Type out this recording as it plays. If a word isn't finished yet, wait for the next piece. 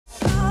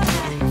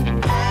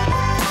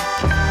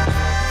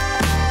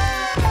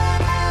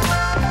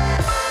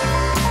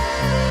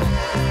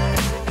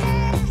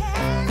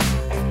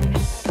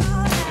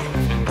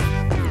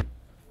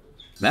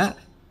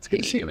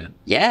good to see you, man.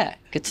 Yeah,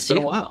 good to see you.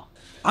 It's been a while.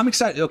 I'm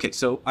excited. Okay,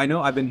 so I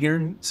know I've been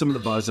hearing some of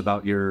the buzz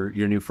about your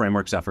new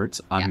frameworks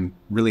efforts. I'm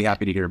really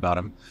happy to hear about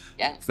them.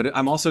 Yeah. But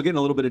I'm also getting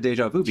a little bit of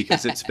deja vu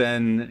because it's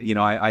been,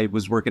 I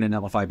was working in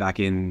Netlify back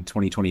in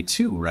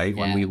 2022, right?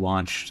 When we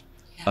launched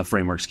a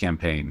frameworks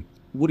campaign.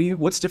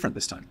 What's different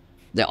this time?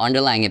 The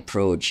underlying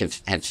approach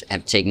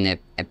have taken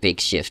a big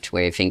shift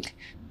where I think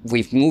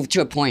we've moved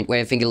to a point where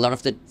I think a lot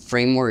of the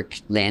framework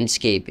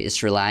landscape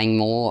is relying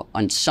more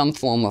on some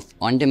form of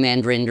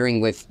on-demand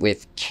rendering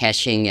with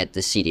caching at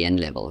the CDN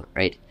level,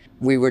 right?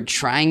 We were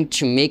trying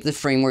to make the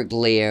framework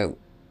layer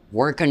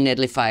work on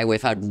Netlify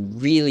without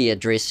really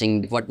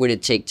addressing what would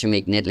it take to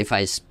make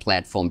Netlify's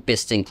platform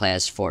best in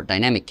class for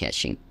dynamic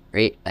caching,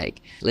 right?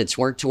 Like, let's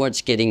work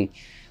towards getting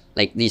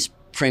like these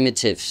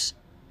primitives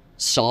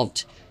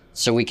solved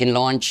so we can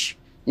launch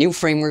new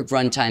framework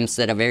runtimes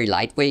that are very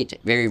lightweight,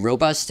 very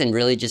robust, and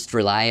really just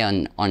rely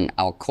on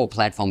our core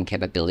platform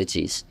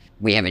capabilities.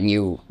 We have a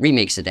new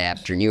Remix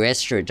adapter, new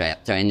Astro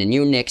adapter, and a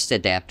new Next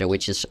adapter,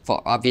 which is,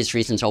 for obvious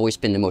reasons, always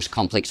been the most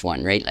complex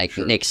one, right? Like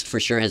Next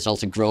for sure has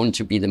also grown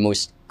to be the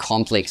most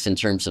complex in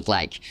terms of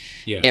like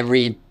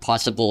every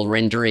possible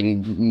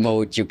rendering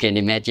mode you can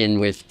imagine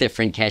with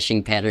different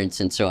caching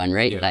patterns and so on,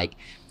 right? Like,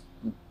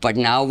 but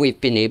now we've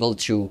been able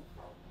to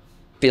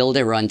build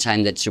a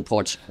runtime that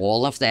supports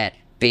all of that,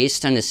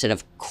 based on a set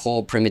of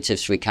core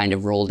primitives we kind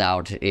of rolled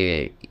out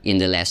in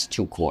the last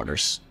 2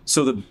 quarters.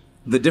 So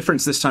the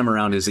difference this time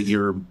around is that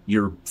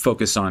you're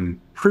focused on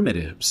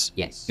primitives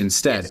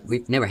instead. Yes.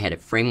 We've never had a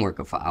framework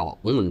of our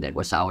own that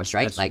was ours,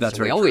 right? So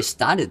we always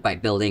started by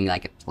building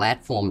like a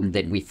platform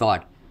that we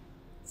thought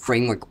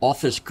framework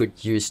authors could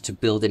use to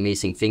build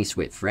amazing things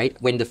with, right?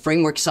 When the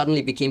framework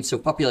suddenly became so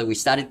popular, we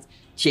started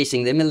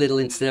chasing them a little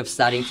instead of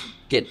starting to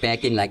get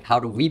back in like, how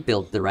do we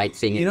build the right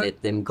thing and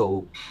let them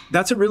go?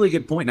 That's a really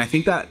good point. And I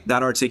think that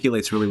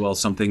articulates really well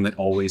something that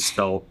always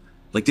felt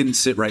like didn't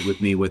sit right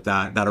with me with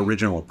that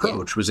original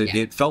approach. Was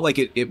it felt like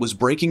it was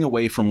breaking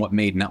away from what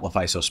made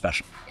Netlify so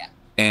special.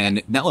 And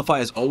Netlify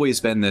has always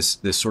been this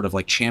sort of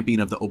like champion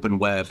of the open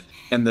web.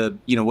 And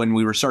when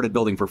we started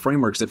building for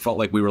frameworks, it felt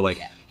like we were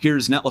like,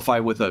 here's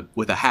Netlify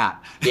with a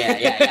hat.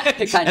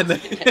 Kind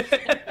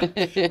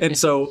of. And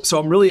so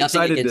I'm really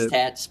excited against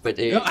hats, but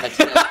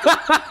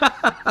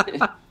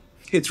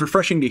it's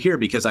refreshing to hear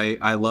because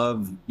I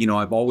love,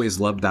 I've always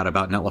loved that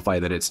about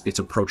Netlify, that it's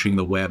approaching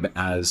the web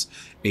as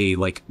a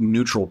like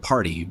neutral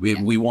party.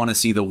 We want to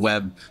see the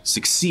web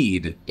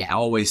succeed. It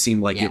always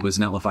seemed like it was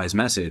Netlify's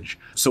message.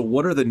 So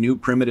what are the new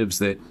primitives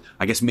that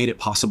I guess made it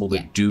possible to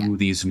do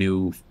these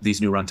new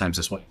runtimes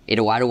this way?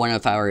 Eduardo, one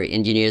of our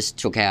engineers,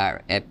 took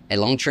a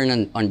long turn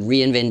on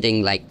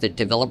reinventing like the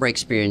developer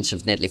experience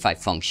of Netlify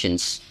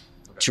functions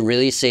to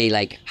really say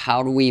like,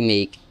 how do we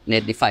make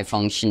Netlify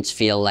functions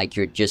feel like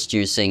you're just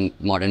using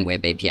modern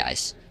web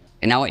APIs?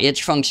 And our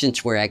edge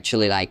functions were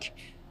actually like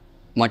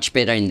much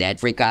better in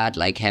that regard,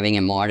 like having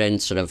a modern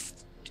sort of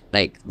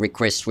like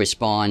request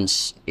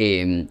response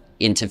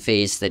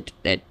interface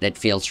that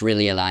feels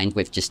really aligned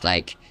with just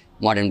like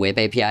modern web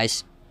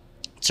APIs.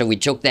 So we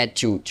took that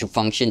to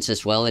functions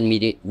as well and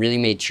really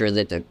made sure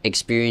that the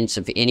experience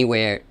of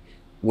anywhere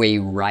where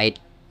you write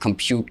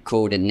compute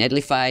code in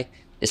Netlify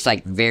is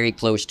like very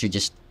close to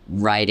just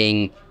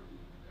writing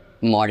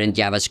modern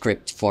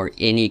JavaScript for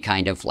any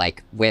kind of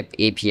like web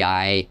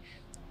API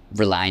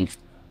reliant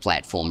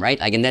platform, right?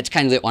 Like, and that's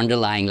kind of the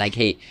underlying, like,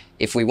 hey,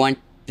 if we want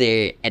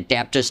the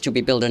adapters to be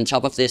built on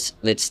top of this,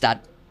 let's start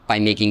by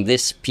making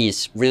this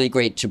piece really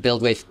great to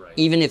build with,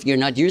 even if you're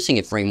not using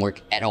a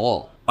framework at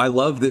all. I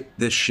love that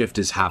this shift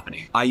is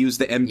happening. I use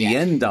the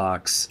MDN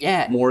docs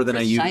more than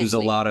I use a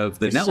lot of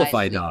the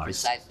Netlify docs.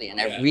 Precisely,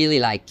 and I really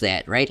like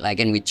that, right? Like,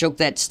 and we took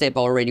that step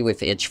already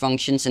with edge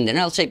functions. And then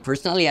I'll say,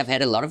 personally, I've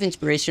had a lot of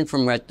inspiration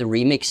from what the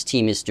Remix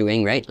team is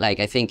doing, right?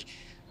 Like, I think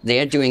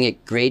they're doing a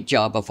great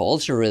job of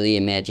also really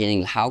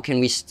imagining how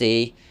can we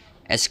stay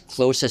as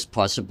close as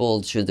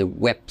possible to the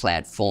web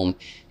platform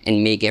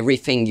and make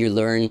everything you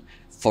learn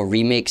for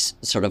Remix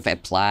sort of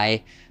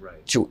apply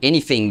to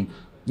anything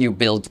you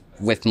build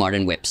with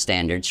modern web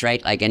standards,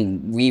 right? Like,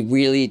 and we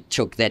really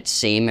took that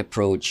same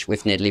approach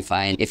with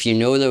Netlify. And if you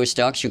know those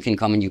docs, you can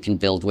come and you can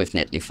build with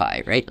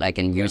Netlify, right? Like,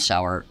 and use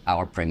our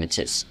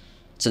primitives.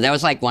 So that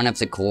was like one of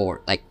the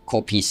core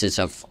pieces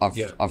of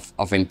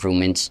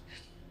improvements.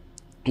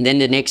 And then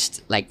the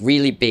next like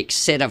really big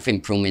set of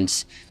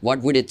improvements,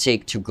 what would it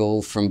take to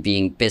go from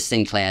being best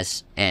in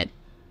class at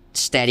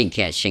static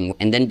caching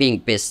and then being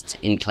best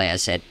in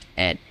class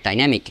at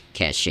dynamic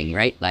caching,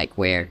 right? Like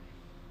where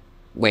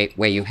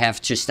you have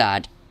to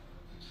start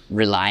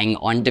relying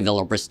on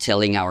developers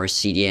telling our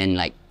CDN,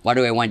 like, what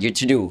do I want you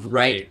to do,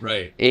 right?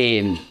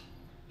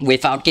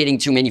 Without getting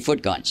too many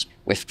foot guns.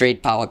 With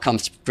great power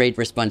comes great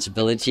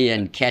responsibility,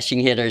 and caching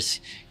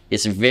headers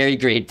is very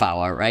great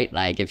power, right?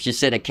 Like, if you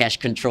set a cache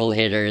control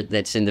header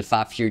that's in the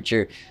far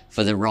future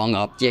for the wrong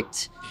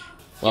object,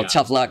 well,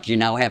 tough luck. You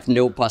now have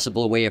no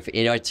possible way of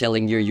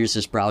telling your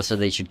user's browser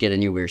they should get a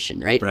new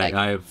version, right? Right.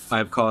 Like,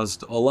 I've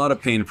caused a lot of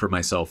pain for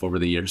myself over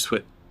the years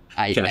with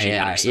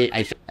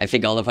I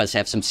think all of us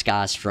have some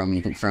scars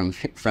from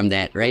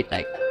that, right?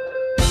 Like,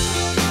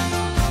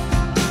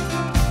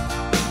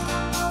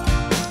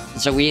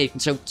 so we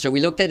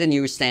looked at a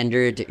new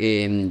standard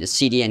in the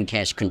CDN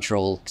cache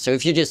control. So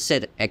if you just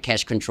set a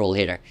cache control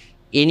header,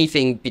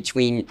 anything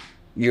between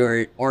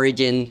your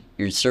origin,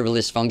 your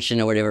serverless function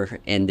or whatever,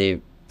 and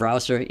the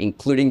browser,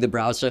 including the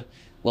browser,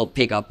 will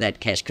pick up that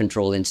cache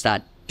control and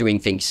start doing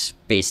things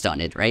based on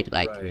it, right?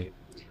 Like, right.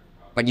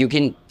 But you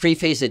can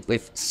preface it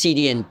with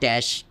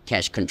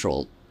CDN-cache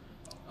control.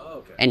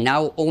 Okay. And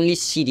now only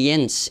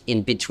CDNs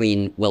in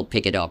between will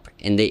pick it up,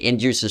 and the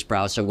end user's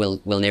browser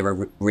will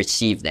never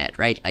receive that,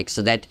 right? Like,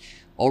 so that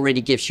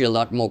already gives you a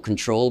lot more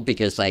control,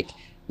 because like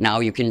now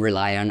you can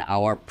rely on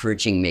our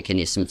purging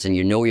mechanisms, and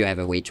you know you have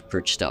a way to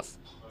purge stuff.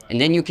 And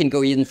then you can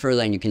go even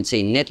further and you can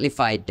say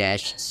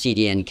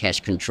Netlify-CDN cache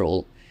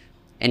control.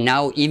 And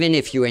now even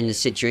if you're in a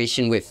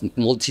situation with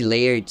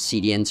multi-layered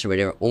CDNs or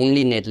whatever,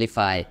 only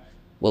Netlify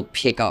will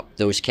pick up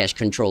those cache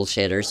control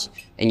setters,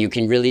 and you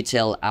can really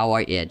tell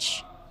our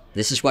edge,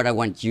 this is what I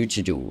want you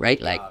to do, right?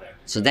 Like,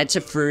 so that's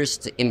a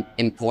first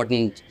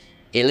important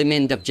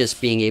element of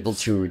just being able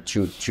to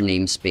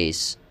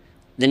namespace.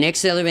 The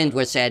next element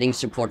was adding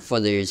support for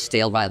the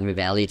stale while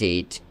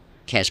revalidate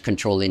cache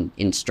control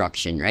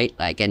instruction, right?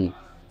 Like, and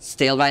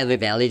stale while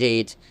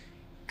revalidate,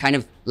 kind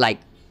of like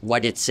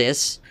what it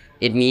says.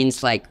 It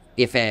means like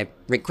if a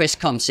request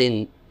comes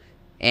in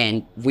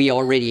and we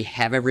already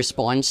have a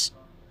response,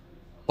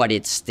 but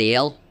it's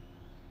stale,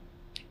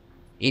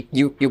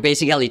 you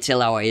basically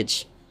tell our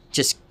edge,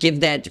 just give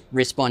that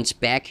response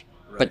back,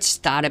 right. But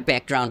start a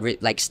background,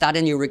 start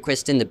a new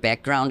request in the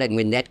background, and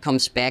when that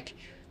comes back,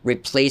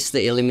 replace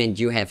the element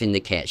you have in the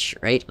cache,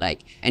 right?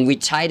 Like, and we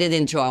tied it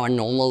into our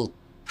normal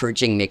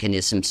purging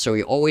mechanism, so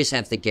you always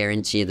have the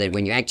guarantee that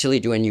when you actually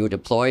do a new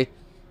deploy,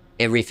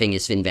 everything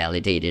is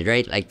invalidated,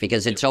 right? Like,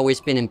 because it's always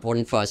been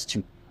important for us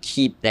to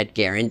keep that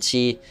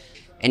guarantee.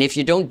 And if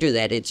you don't do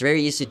that, it's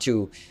very easy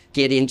to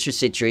get into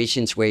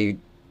situations where you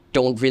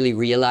don't really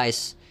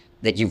realize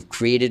that you've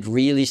created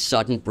really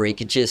sudden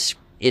breakages.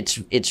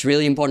 It's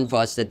really important for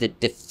us that the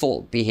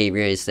default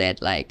behavior is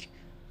that, like,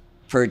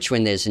 purge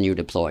when there's a new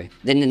deploy.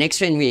 Then the next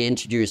thing we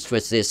introduced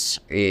was this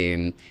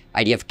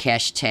idea of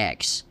cache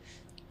tags.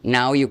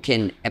 Now you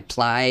can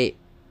apply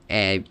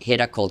a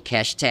header called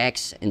cache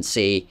tags and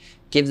say,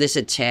 give this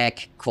a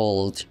tag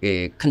called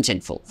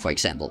contentful, for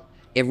example.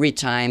 Every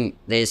time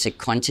there's a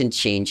content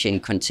change in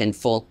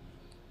contentful,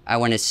 I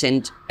want to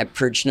send a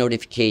purge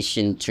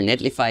notification to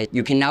Netlify.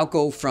 You can now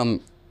go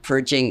from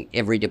purging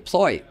every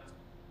deploy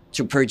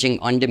to purging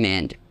on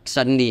demand.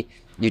 Suddenly,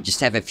 you just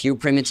have a few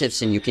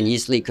primitives and you can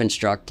easily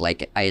construct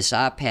like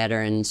ISR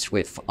patterns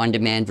with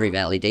on-demand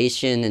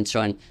revalidation and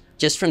so on,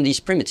 just from these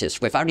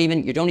primitives without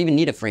you don't even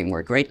need a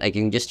framework, right? Like,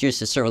 you can just use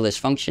the serverless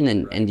function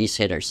and these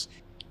headers.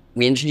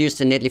 We introduced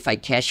a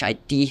Netlify cache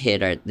ID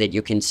header that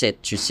you can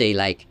set to say,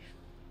 like,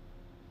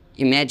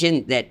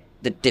 imagine that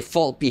the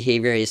default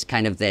behavior is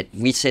kind of that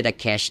we set a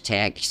cache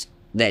tag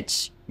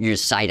that's your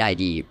site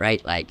ID,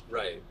 right? Like,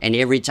 right. And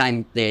every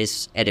time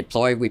there's a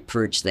deploy, we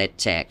purge that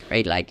tag,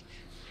 right? Like,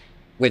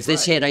 with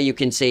this header, you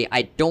can say,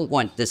 I don't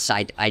want the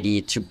site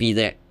ID to be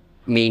the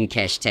main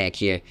cache tag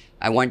here.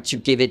 I want to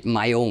give it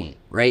my own,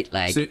 right?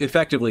 Like, so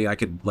effectively, I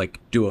could like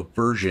do a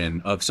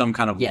version of some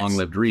kind of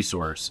long-lived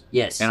resource.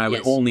 Yes. And I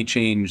would only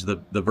change the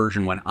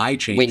version when I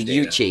change it. When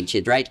you change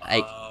it, right?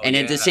 Like, and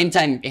at the same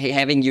time,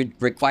 having you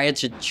required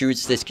to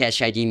choose this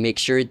cache ID, make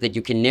sure that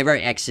you can never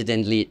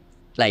accidentally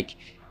like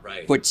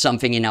put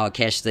something in our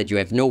cache that you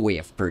have no way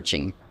of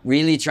purging.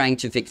 Really trying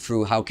to think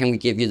through how can we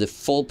give you the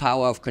full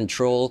power of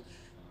control,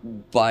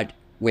 but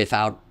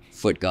without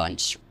foot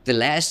guns. The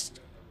last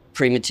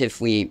primitive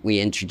we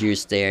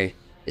introduced there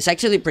is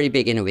actually a pretty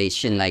big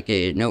innovation. Like,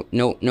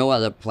 no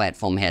other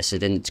platform has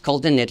it, and it's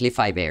called the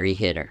Netlify vary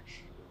header.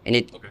 And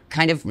it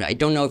kind of, I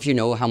don't know if you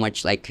know how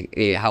much like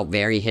how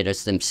vary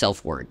headers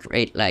themselves work,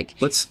 right? Like,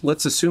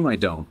 let's assume I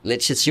don't.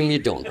 Let's assume you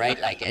don't, right?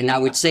 Like, and I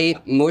would say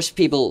most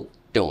people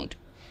don't.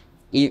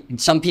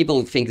 Some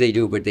people think they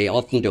do, but they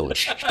often don't.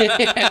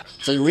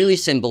 So the really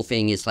simple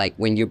thing is, like,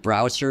 when your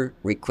browser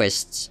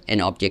requests an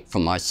object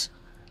from us,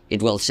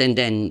 it will send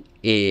an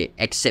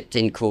accept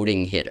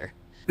encoding header.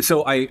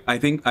 So I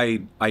think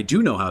I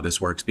do know how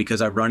this works,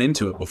 because I've run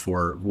into it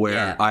before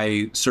where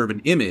I serve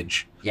an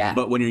image,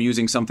 but when you're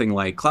using something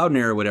like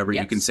Cloudinary or whatever,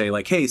 you can say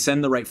like, hey,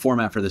 send the right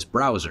format for this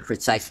browser.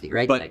 Precisely,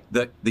 right? But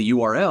the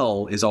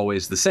URL is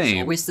always the same.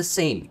 It's always the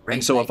same, right?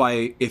 And so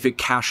if it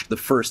cached the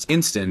first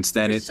instance,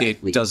 then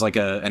it does like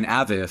an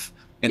avif,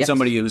 and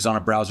somebody who's on a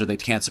browser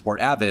that can't support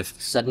avif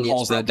suddenly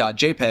calls that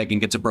 .jpeg and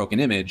gets a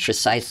broken image.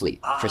 Precisely.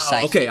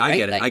 Okay, I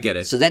get it. I get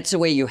it. So that's the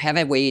way you have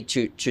a way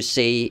to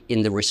say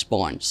in the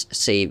response,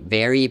 say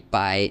vary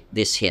by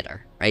this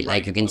header, right?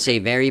 Like, you can say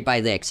vary by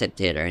the accept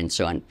header and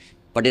so on.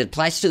 But it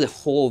applies to the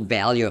whole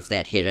value of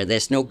that header.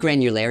 There's no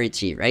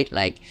granularity, right?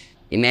 Like,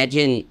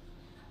 imagine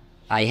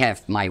I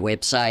have my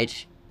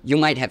website. You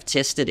might have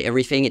tested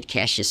everything. It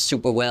caches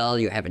super well.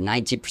 You have a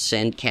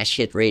 90% cache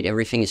hit rate.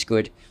 Everything is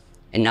good.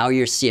 and now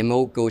your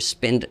CMO goes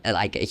spend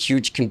like a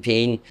huge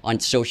campaign on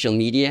social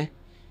media,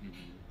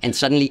 and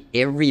suddenly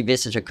every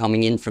visitor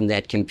coming in from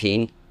that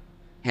campaign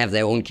have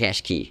their own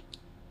cache key.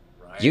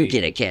 Right. You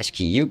get a cache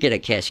key, you get a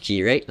cache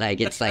key, right?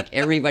 Like it's like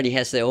everybody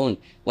has their own.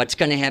 What's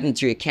going to happen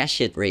to your cache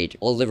hit rate?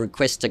 All the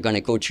requests are going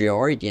to go to your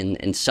origin,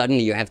 and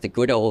suddenly you have the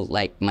good old,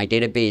 like, my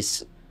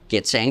database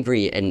gets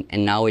angry and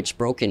now it's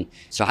broken.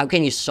 So how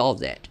can you solve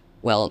that?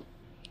 Well,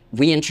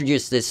 we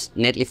introduced this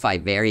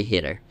Netlify vary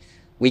header.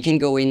 We can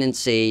go in and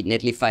say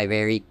Netlify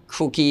vary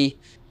cookie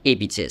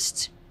A/B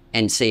test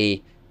and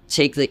say,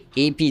 take the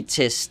A/B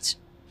test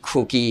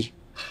cookie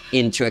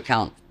into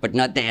account, but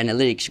not the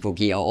analytics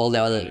cookie or all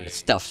the other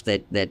stuff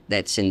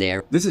that's in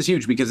there. This is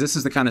huge because this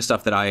is the kind of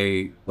stuff that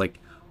I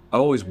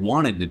always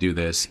wanted to do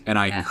this, and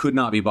I could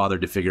not be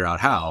bothered to figure out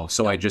how.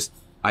 So I just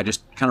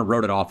kind of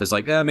wrote it off as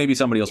like, maybe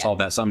somebody will solve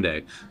that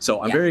someday.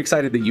 So I'm very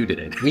excited that you did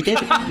it. We did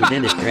it. We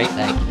did it, right?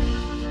 Like,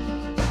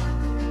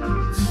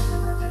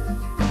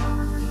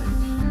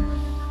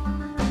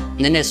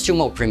 and then there's two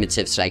more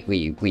primitives like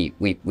we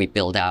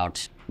build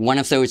out. One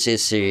of those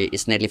is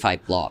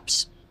Netlify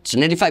blobs. So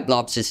Netlify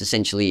blobs is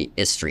essentially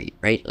S3,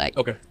 right? Like,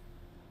 okay.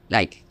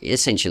 Like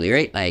essentially,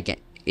 right? Like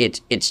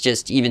it's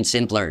just even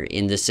simpler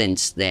in the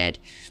sense that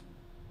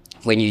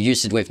when you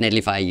use it with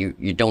Netlify,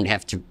 you don't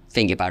have to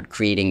think about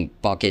creating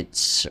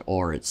buckets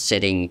or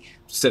setting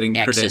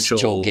access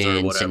tokens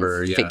or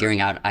whatever, and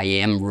figuring out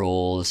IAM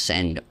roles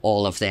and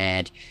all of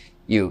that.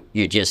 You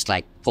just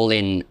like pull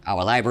in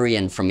our library,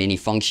 and from any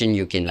function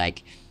you can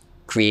like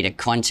create a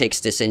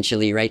context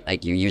essentially, right?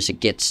 Like you use a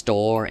get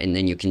store, and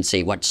then you can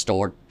say what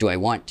store do I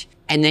want,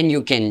 and then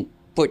you can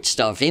put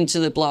stuff into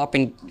the blob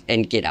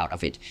and get out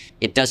of it.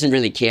 It doesn't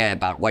really care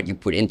about what you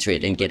put into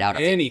it and get out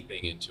of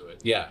anything into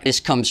it. Yeah. This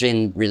comes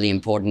in really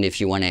important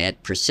if you want to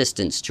add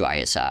persistence to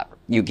ISR.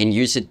 You can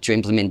use it to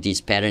implement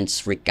these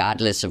patterns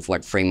regardless of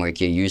what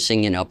framework you're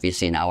using, and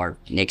obviously in our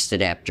next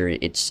adapter,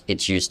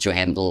 it's used to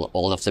handle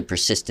all of the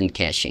persistent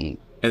caching.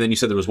 And then you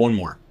said there was one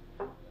more.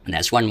 And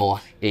there's one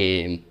more.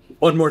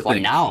 One more thing. For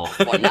now.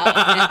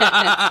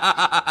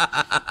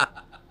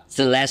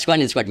 So the last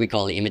one is what we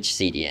call image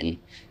CDN.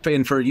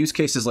 And for use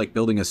cases like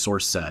building a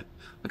source set,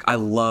 like I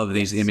love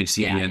these image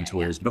CDN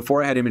tools.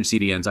 Before I had image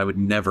CDNs, I would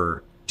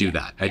never do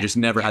that. I just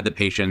never had the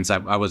patience. I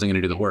wasn't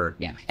going to do the work.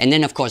 Yeah. And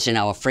then of course in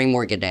our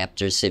framework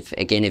adapters,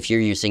 if you're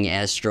using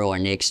Astro or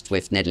Next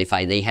with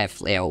Netlify, they have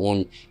their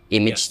own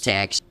image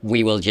tags.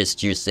 We will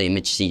just use the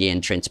image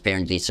CDN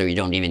transparently, so you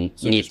don't even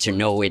need to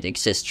know it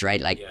exists,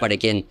 right? Like, but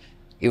again,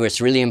 it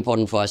was really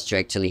important for us to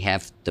actually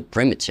have the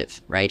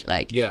primitive, right?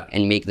 Like,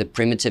 and make the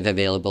primitive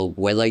available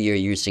whether you're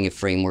using a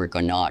framework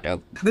or not.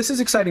 This is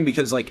exciting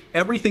because like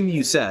everything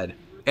you said,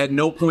 at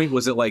no point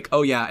was it like,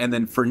 oh yeah, and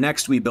then for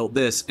Next we built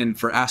this, and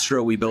for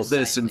Astro we built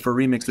this, and for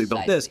Remix we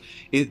built this.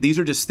 These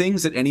are just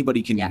things that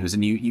anybody can use.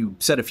 And you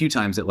said a few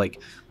times that like,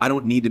 I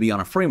don't need to be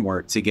on a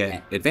framework to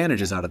get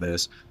advantages out of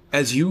this.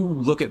 As you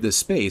look at this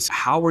space,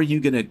 how are you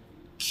going to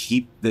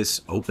keep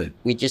this open?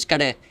 We just got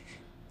to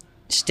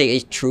stay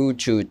true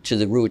to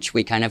the roots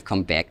we kind of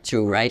come back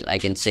to, right?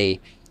 Like, and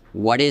say,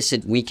 what is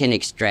it we can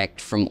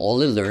extract from all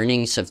the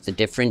learnings of the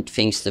different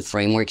things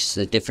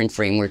the different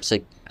frameworks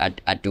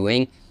are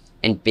doing,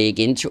 and bake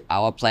into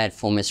our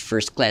platform as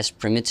first-class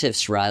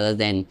primitives rather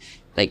than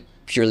like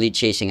purely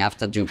chasing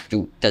after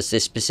does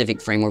this specific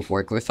framework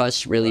work with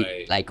us?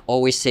 Really, like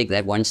always take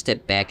that one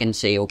step back and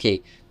say,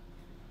 okay,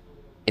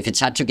 if it's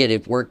hard to get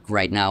it work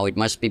right now, it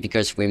must be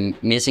because we're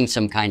missing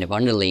some kind of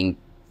underlying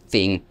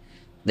thing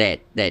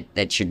that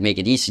should make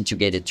it easy to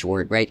get it to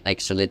work, right? Like,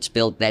 so let's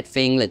build that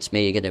thing, let's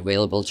make it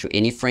available to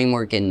any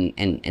framework, and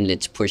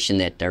let's push in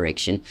that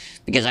direction.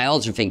 Because I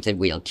also think that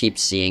we'll keep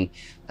seeing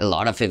a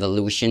lot of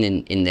evolution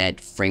in that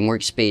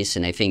framework space.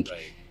 And I think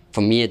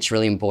for me, it's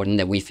really important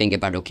that we think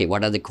about, okay,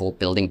 what are the core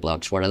building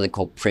blocks? What are the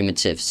core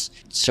primitives?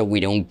 So we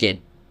don't get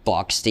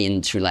boxed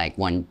into like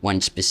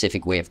one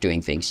specific way of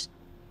doing things.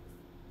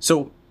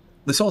 So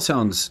this all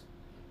sounds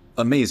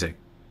amazing,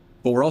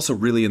 but we're also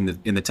really in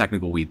the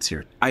technical weeds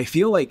here. I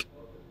feel like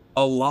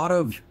a lot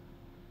of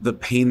the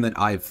pain that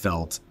I've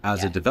felt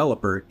as a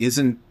developer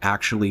isn't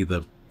actually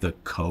the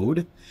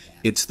code,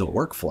 it's the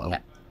workflow.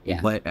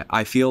 But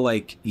I feel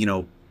like,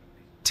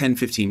 10,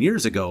 15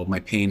 years ago, my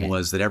pain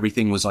was that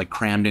everything was like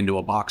crammed into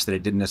a box that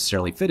it didn't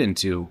necessarily fit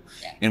into.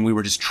 And we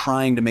were just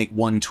trying to make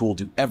one tool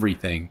do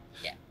everything.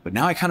 But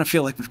now I kind of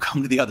feel like we've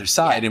come to the other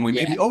side, and we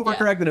maybe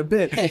overcorrected a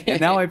bit.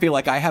 And now I feel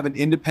like I have an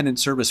independent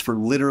service for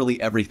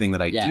literally everything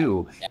that I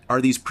do.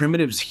 Are these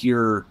primitives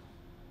here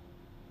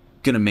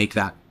going to make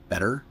that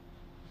better?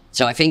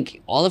 So I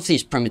think all of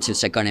these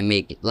primitives are going to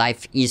make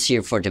life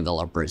easier for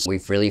developers.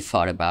 We've really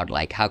thought about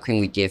like, how can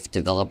we give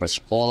developers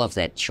all of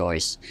that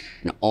choice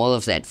and all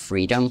of that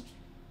freedom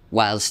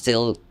while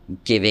still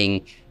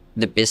giving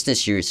the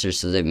business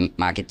users, or the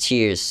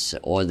marketeers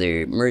or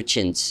the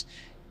merchants,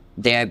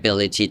 their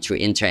ability to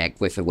interact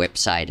with a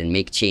website and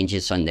make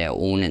changes on their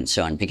own and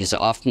so on. Because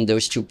often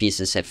those two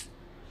pieces have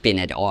been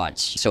at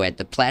odds. So at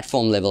the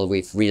platform level,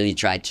 we've really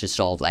tried to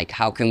solve, like,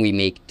 how can we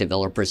make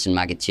developers and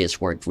marketeers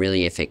work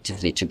really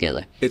effectively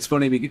together? It's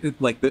funny, because,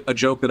 like, a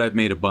joke that I've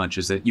made a bunch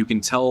is that you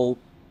can tell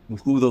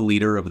who the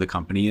leader of the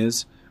company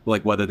is,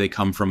 like whether they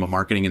come from a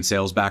marketing and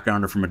sales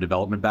background or from a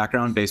development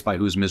background, based by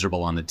who's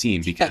miserable on the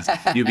team. Because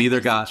you've either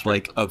got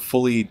like a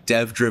fully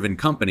dev-driven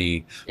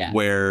company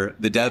where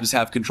the devs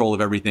have control of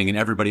everything and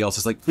everybody else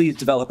is like, please,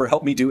 developer,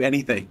 help me do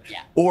anything.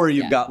 Or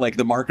you've got like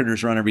the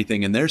marketers run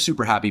everything and they're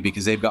super happy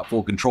because they've got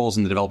full controls,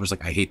 and the developer's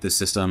like, I hate this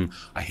system.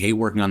 I hate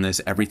working on this.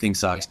 Everything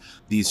sucks.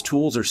 These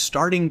tools are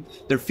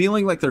they're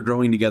feeling like they're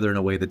growing together in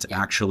a way that's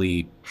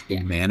actually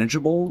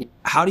manageable.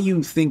 How do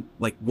you think,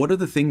 like, what are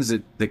the things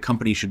that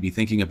companies should be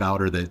thinking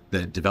about, or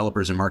that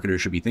developers and marketers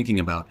should be thinking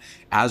about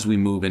as we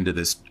move into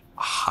this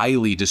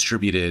highly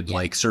distributed,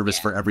 like service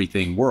for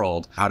everything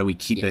world? How do we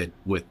keep it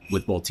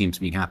with both teams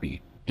being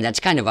happy? That's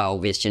kind of our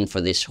vision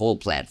for this whole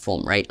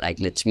platform, right? Like,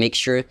 let's make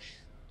sure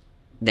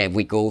that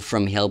we go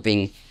from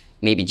helping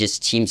maybe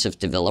just teams of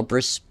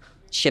developers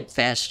ship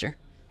faster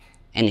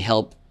and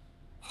help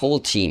whole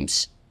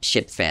teams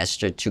ship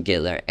faster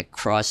together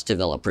across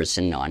developers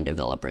and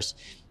non-developers.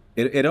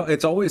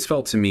 It's always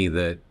felt to me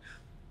that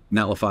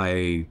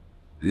Netlify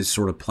is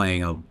sort of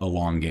playing a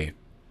long game,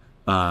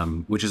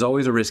 which is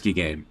always a risky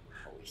game.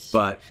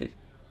 But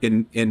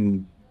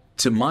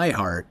to my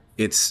heart,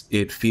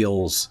 it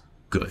feels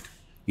good.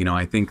 You know,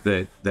 I think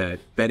that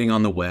betting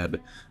on the web,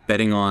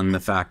 betting on the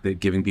fact that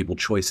giving people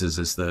choices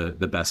is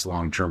the best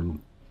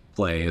long-term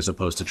play, as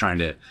opposed to trying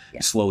to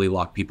slowly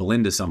lock people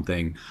into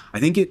something. I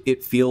think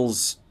it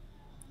feels,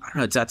 I don't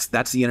know,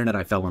 that's the internet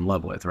I fell in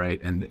love with,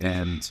 right?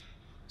 And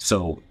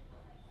so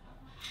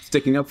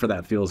sticking up for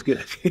that feels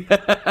good.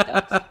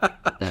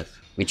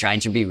 We try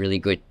to be really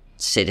good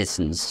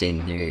citizens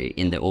in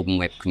the open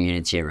web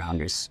community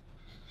around us.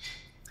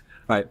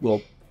 All right.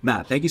 Well,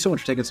 Matt, thank you so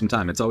much for taking some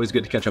time. It's always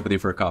good to catch up with you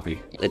for a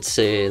coffee. Let's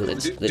do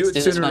this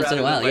once in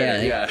a while.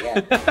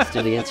 Yeah. Let's do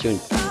it again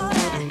soon.